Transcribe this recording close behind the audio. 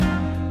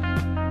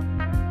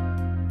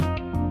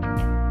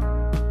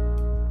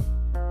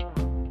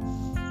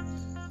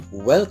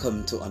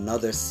Welcome to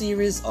another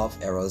series of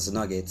Errol's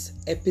Nuggets,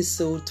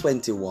 episode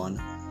 21,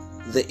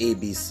 the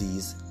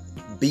ABCs.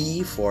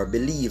 B for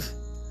believe.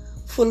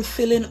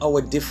 Fulfilling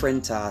our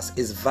different tasks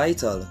is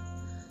vital.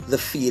 The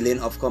feeling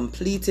of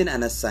completing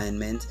an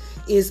assignment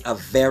is a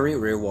very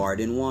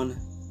rewarding one.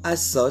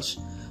 As such,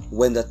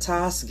 when the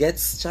task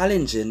gets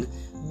challenging,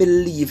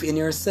 believe in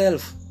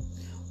yourself.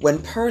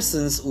 When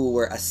persons who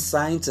were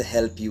assigned to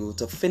help you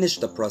to finish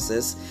the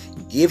process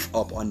give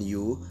up on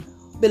you,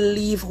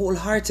 believe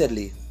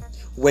wholeheartedly.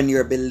 When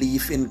your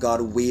belief in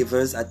God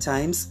wavers at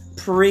times,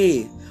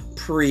 pray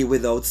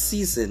without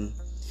ceasing.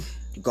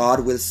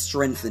 God will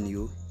strengthen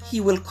you.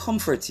 He will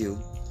comfort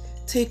you.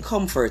 Take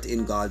comfort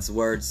in God's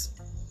words.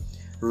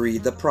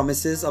 Read the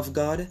promises of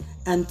God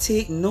and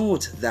take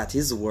note that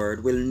His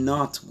word will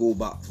not go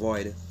back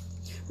void.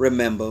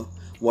 Remember,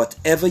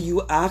 whatever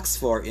you ask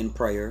for in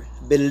prayer,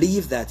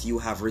 believe that you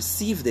have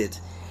received it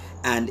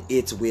and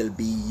it will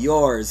be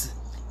yours.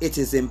 It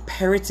is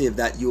imperative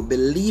that you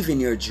believe in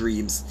your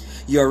dreams,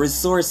 your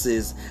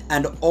resources,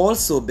 and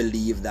also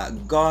believe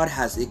that God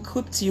has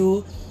equipped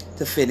you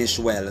to finish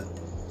well.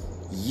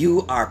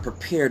 You are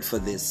prepared for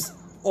this.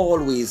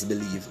 Always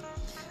believe.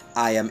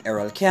 I am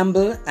Errol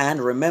Campbell,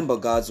 and remember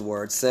God's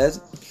word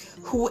says,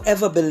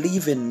 "Whoever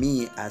believes in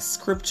me, as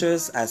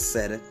scriptures has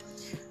said,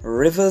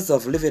 rivers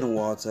of living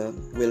water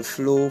will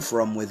flow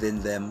from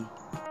within them."